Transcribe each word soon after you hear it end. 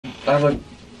I look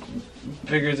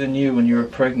bigger than you when you were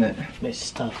pregnant. Let's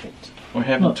stop it. We're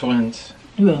having twins.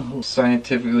 Well,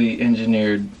 Scientifically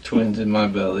engineered twins in my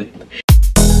belly.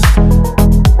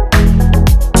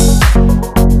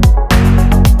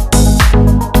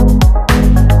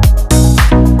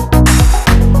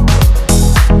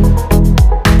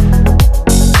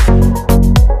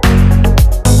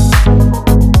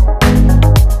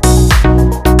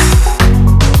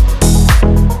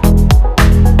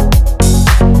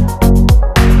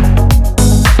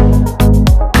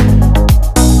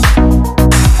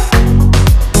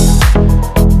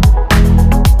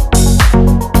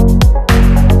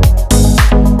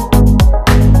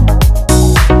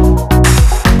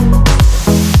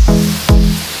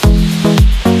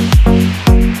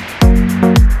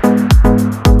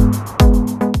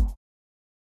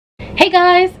 hey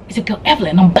guys, it's your girl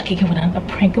Evelyn. I'm back again with another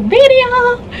prank video.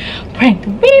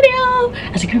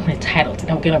 As you can read the title,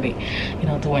 today I'm gonna be,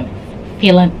 doing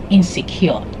feeling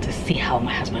insecure to see how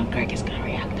my husband Greg is gonna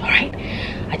react. All right.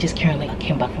 I just currently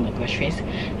came back from the groceries.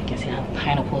 You can see I have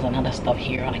pineapples and other stuff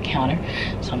here on the counter.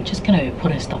 So I'm just gonna be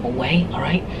putting stuff away. All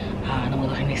right. And I'm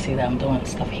gonna see that I'm doing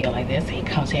stuff here like this. He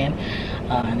comes in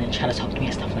and then try to talk to me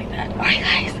and stuff like that. All right,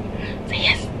 guys. So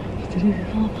yes. So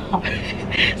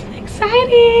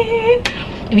excited.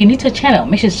 If you're new to the channel,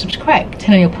 make sure to subscribe,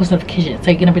 turn on your post notifications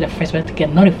so you're gonna be the first one to get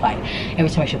notified every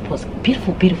time I should post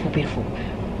beautiful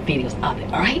videos out there.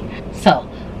 All right, so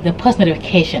the post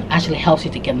notification actually helps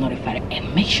you to get notified,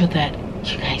 and make sure that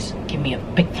you guys give me a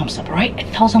big thumbs up. All right,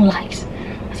 1,000 likes,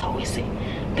 as I always say.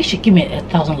 Make sure you give me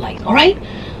 1,000 likes. All right,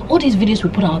 all these videos we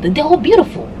put out, they're all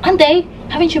beautiful, aren't they?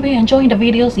 Haven't you been enjoying the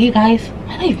videos, you guys?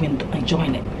 I know you've been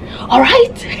enjoying it. All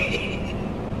right.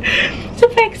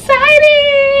 Super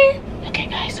excited. Okay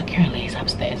guys, so currently he's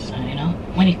upstairs,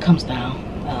 when he comes down,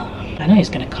 I know he's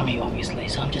gonna come here obviously,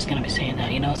 so I'm just gonna be saying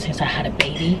that, since I had a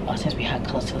baby, or since we had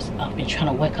Callistus, I've been trying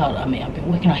to work out. I've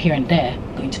been working out here and there,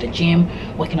 going to the gym,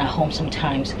 working at home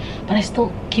sometimes, but I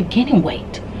still keep gaining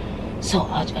weight. So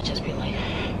I'll just be like,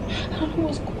 I don't know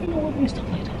what's going on with me and stuff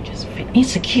like that. I just feel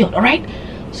insecure. All right,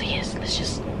 so yes,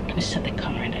 let me set the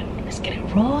camera and then let's get it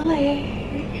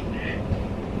rolling.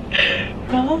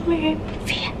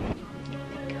 See ya.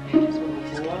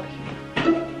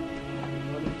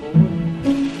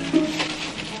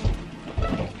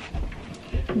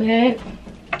 Babe,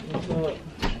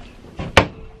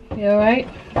 you alright?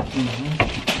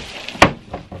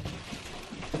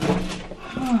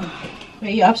 Are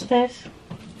you upstairs?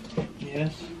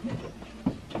 Yes.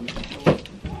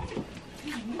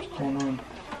 What's going on?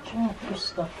 Trying to push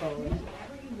stuff over.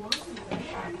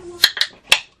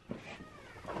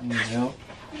 Need help?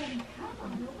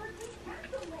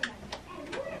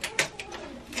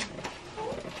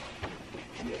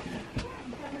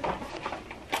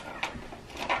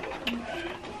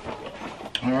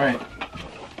 All right.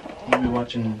 I'll be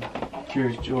watching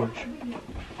Curious George.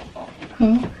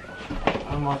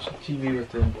 I'm watching TV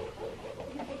with him.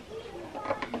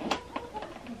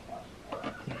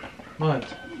 What?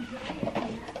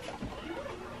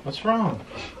 What's wrong?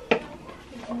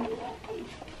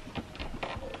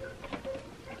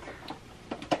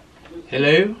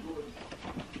 Hello?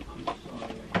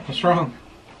 What's wrong?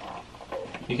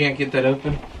 You can't get that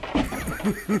open?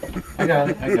 I got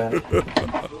it.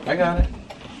 I got it.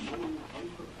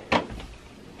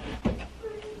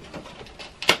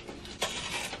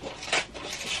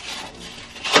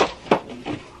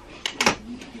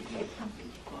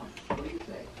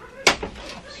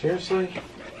 Seriously?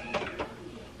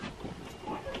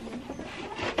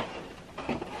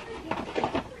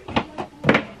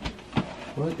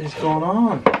 What is going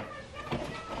on?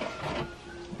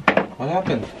 What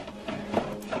happened?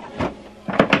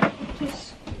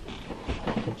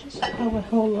 Just have a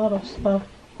whole lot of stuff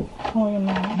going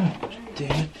on. Oh,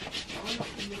 damn it.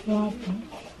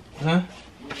 Huh?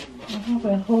 I have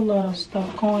a whole lot of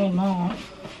stuff going on.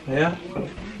 Yeah?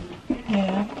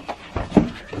 Yeah.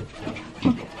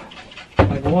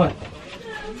 Like what?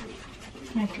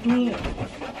 Like me. I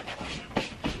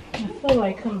feel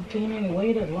like I'm gaining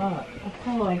weight a lot. I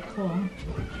feel like I'm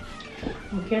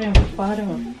getting fatter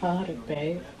and fatter,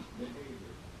 babe. What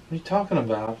are you talking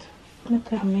about?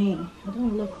 Look at me. I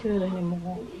don't look good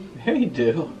anymore. Yeah, you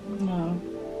do. No.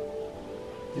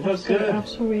 You look good.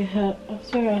 After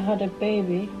I had a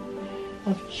baby,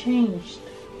 I've changed.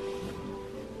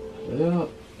 Well,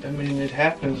 I mean, it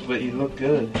happens, but you look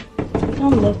good. I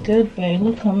don't look good, babe.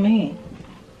 Look at me.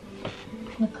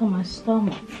 Look at my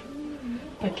stomach.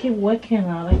 I keep working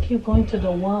out. I keep going to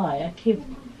the Y. I keep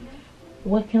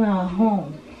working out at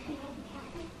home.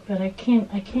 But I can't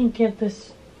get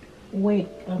this weight.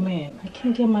 I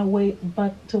can't get my weight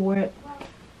back to where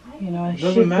You know, It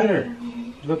doesn't matter.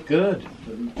 You look good.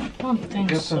 I don't think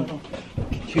Got so. some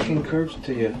kicking curves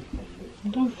to you. I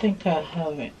don't think I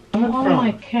have it. Coming All from?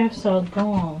 my calves are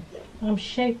gone. I'm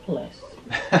shapeless.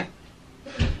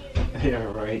 Yeah,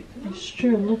 right. It's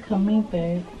true. Look at me,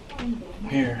 babe.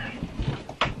 Here.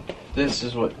 This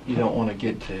is what you don't want to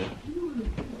get to.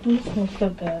 Let's look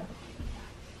at that.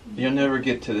 You'll never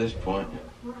get to this point.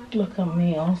 Look at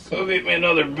me also. Go get me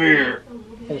another beer.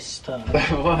 Hey, stop.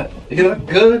 What? You look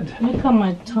good. Look at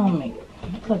my tummy.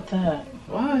 Look at that.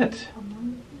 What?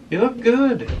 You look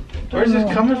good. Where's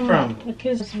this coming from?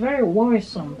 Because it's very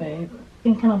worrisome, babe.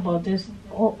 Thinking about this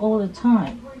all the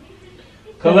time.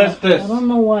 Callistus. I don't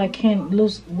know why I can't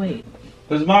lose weight.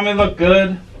 Does mommy look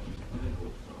good?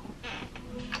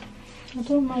 I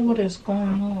don't know what is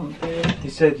going on, babe. He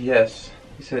said yes.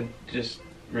 He said just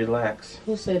relax.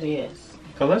 Who said yes?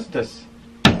 Callistus.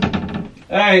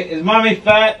 Hey, is mommy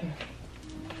fat?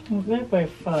 I'm very, very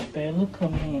fat, babe. Look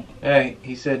at me. Hey,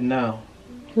 he said no.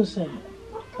 Who said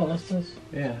it? Callistus?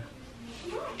 Yeah.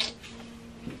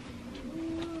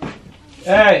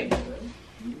 Hey!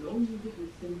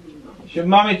 Should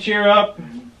mommy cheer up?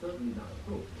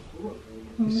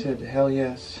 He said hell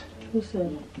yes. Who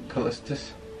said it?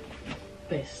 Callistus.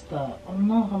 Babe, stop. I'm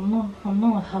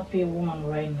not a happy woman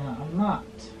right now. I'm not.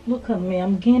 Look at me.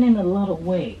 I'm gaining a lot of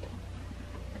weight.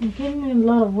 I'm gaining a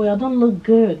lot of weight. I don't look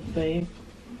good, babe.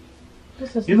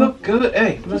 This is You not, look good.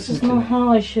 Hey, This listen is to not me.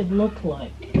 how I should look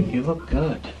like. You look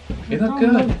good. You I look don't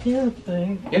good. look good,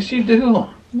 babe. Yes, you do.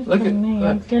 Look at me.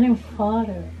 I'm look. getting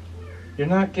fatter. You're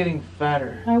not getting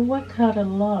fatter. I work out a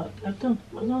lot. I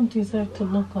don't deserve to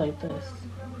look like this.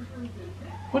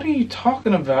 What are you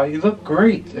talking about? You look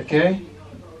great, okay?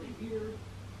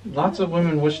 Lots of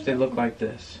women wish they looked like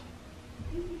this.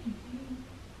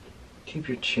 Keep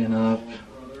your chin up.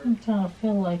 Sometimes I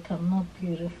feel like I'm not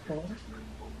beautiful.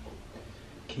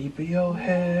 Keep your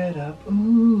head up.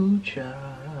 Ooh,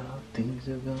 child. Things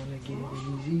are gonna get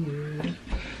easier.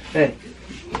 Hey,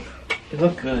 you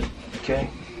look good, okay?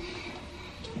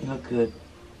 You look good.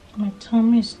 My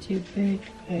tummy's too big,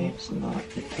 babe. It's not.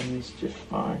 Your tummy's just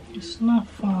fine. It's not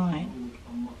fine.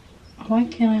 Why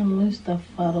can't I lose the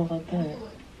fat over there?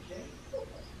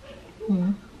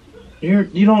 Hmm?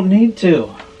 You don't need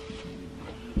to.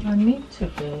 I need to,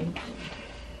 babe.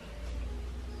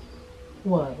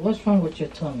 What? What's wrong with your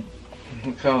tummy?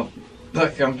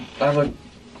 Look, I look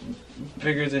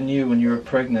bigger than you when you were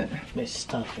pregnant. Let's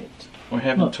stop it. We're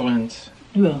having Look. twins.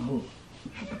 You and who?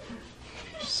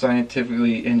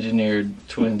 Scientifically engineered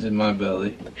twins in my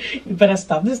belly. You better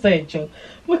stop. This is not a joke.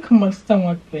 Look at my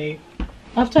stomach, babe.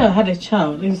 After I had a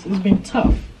child, it's been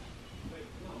tough.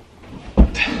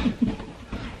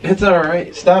 It's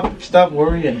alright. Stop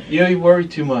worrying. You worry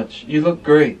too much. You look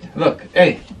great. Look,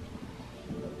 hey.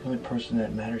 The only person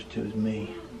that matters to is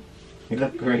me. You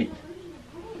look great.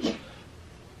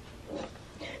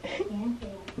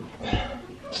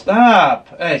 Stop!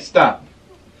 Hey, stop.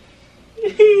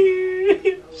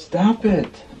 Stop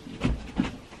it.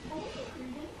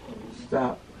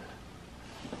 Stop.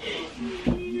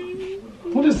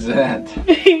 What is that?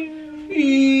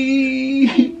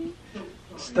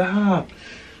 Stop.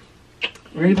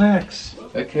 Relax,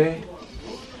 okay?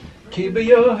 Keep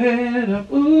your head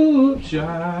up, ooh,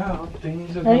 child.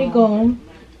 Things are Where you going?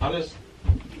 I'll just.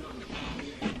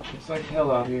 It's like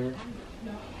hell out here.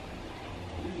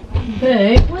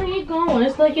 Babe, where are you going?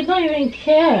 It's like you don't even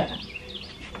care.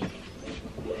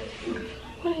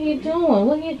 What are you doing?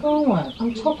 Where are you going?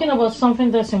 I'm talking about something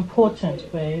that's important,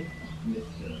 babe.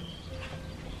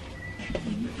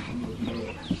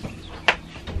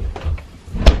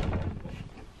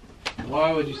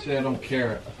 Why would you say I don't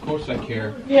care? Of course I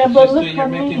care. Yeah, It's but just look that at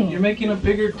me. you're making a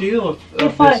bigger deal of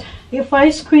If I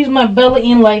squeeze my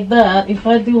belly in like that, if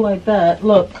I do like that,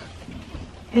 look,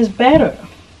 it's better.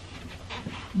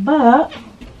 But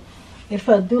if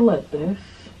I do like this,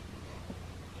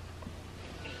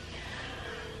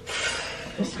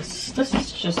 this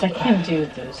is just, I can't do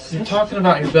this. You're talking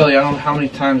about your belly. I don't know how many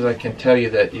times I can tell you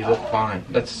that you look fine.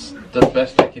 That's the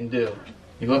best I can do.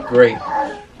 You look great.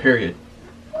 Period.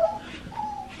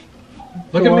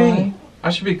 Look at me. I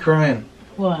should be crying.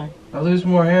 Why? I lose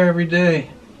more hair every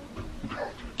day.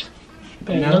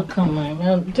 Babe, You know? look at my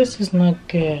man. This is not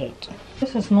good.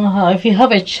 This is not how. If you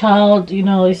have a child, you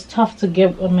know, it's tough to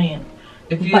get a man.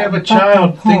 If you But- have a but child,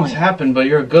 on things point. happen, but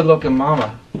you're a good-looking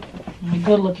mama. I'm a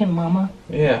good looking mama.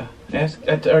 Yeah. I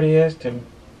already asked him.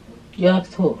 You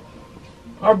asked who?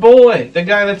 Our boy, the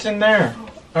guy that's in there.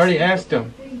 I already asked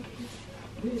him.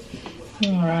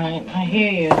 Alright, I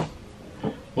hear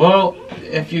you. Well,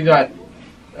 if you got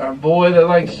a boy that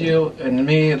likes you and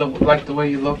me that like the way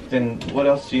you look, then what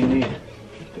else do you need?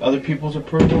 other people's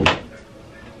approval?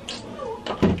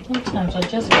 Sometimes I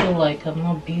just feel like I'm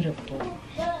not beautiful.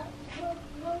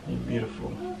 You're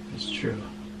beautiful. It's true.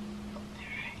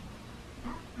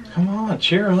 Come on,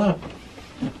 cheer up.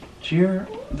 Cheer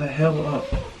the hell up.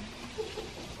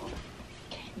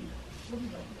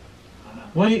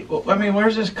 What do you, I mean,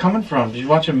 where's this coming from? Did you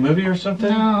watch a movie or something?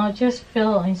 No, I just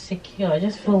feel insecure. I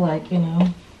just feel like, you know.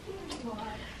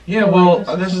 Yeah, well,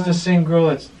 this is the same girl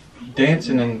that's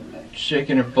dancing and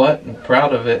shaking her butt and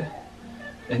proud of it.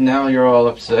 And now you're all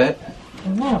upset.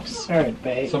 I'm not absurd,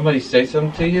 babe. Somebody say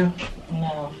something to you?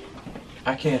 No.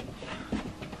 I can't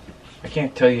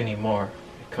tell you anymore.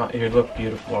 You look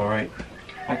beautiful, alright?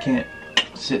 I can't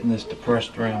sit in this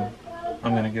depressed room.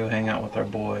 I'm gonna go hang out with our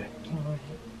boy.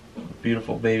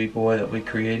 Beautiful baby boy that we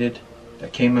created,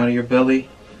 that came out of your belly,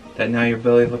 that now your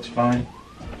belly looks fine.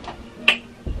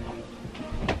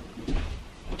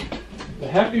 The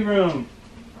happy room.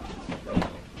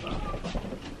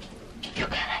 You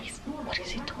guys, what is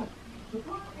he doing?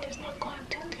 It's not going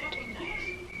too good, you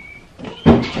guys.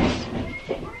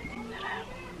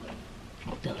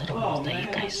 The little ones that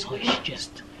you guys saw, you should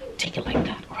just take it like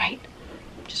that, alright?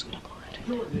 I'm just gonna go ahead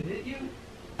and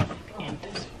end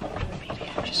this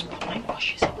video. Just put my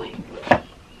brushes away.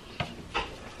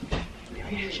 The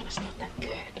reaction is not that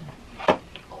good.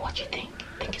 What you think?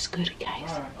 Think it's good,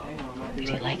 guys? Did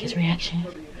you like his reaction?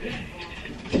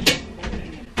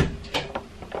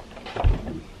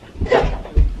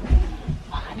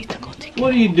 Oh, I need to go take it.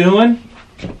 What are you doing?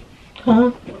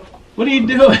 Huh? What are you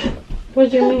doing? What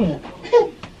do you mean?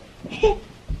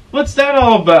 What's that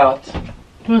all about?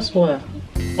 What's what?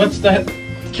 What's that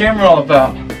camera all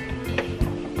about?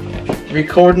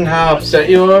 Recording how upset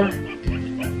you are?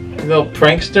 You little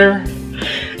prankster?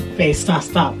 Hey,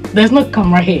 stop. There's no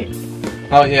camera here.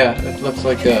 Oh yeah, it looks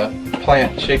like a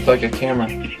plant shaped like a camera.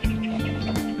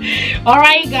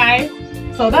 Alright, guys.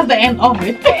 So that's the end of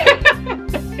it.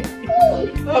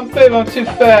 Oh babe, I'm too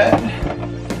fat.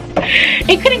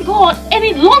 It couldn't go on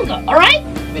any longer, alright?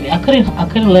 I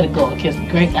couldn't let it go because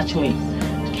Greg actually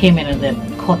came in and then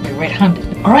caught me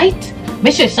red-handed. Alright?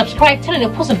 Make sure you subscribe, turn on the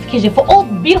post notification for all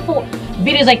beautiful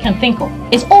videos I can think of.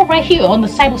 It's all right here on the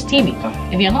Cybos TV.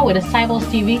 If you're not with the Cybos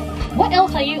TV, what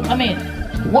else are you,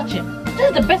 watching? This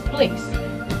is the best place.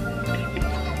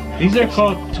 These are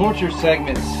called torture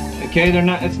segments. Okay, they're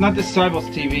not. It's not the Cybos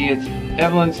TV. It's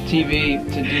Evelyn's TV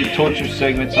to do torture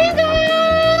segments. You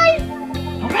guys.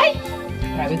 All right.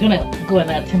 We're gonna go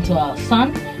and attend to our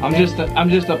son. I'm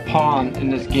just a pawn in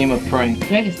this game of prank.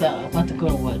 Greg is about to go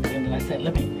to work, and then I said,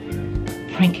 let me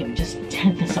prank him, just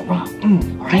turn this around.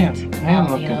 All right. Damn,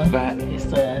 I'm looking fat.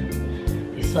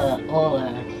 It's all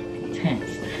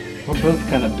intense. We're both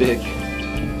kind of big.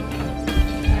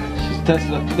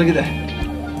 Look at that.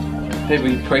 Babe, are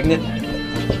you pregnant?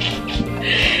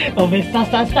 Oh, man,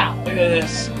 stop. Look at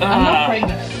this. I'm not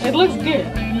pregnant. It looks good,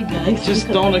 you guys. Just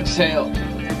don't exhale.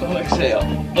 Don't exhale.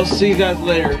 I'll see you guys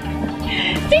later.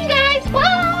 See you guys.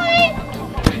 Bye.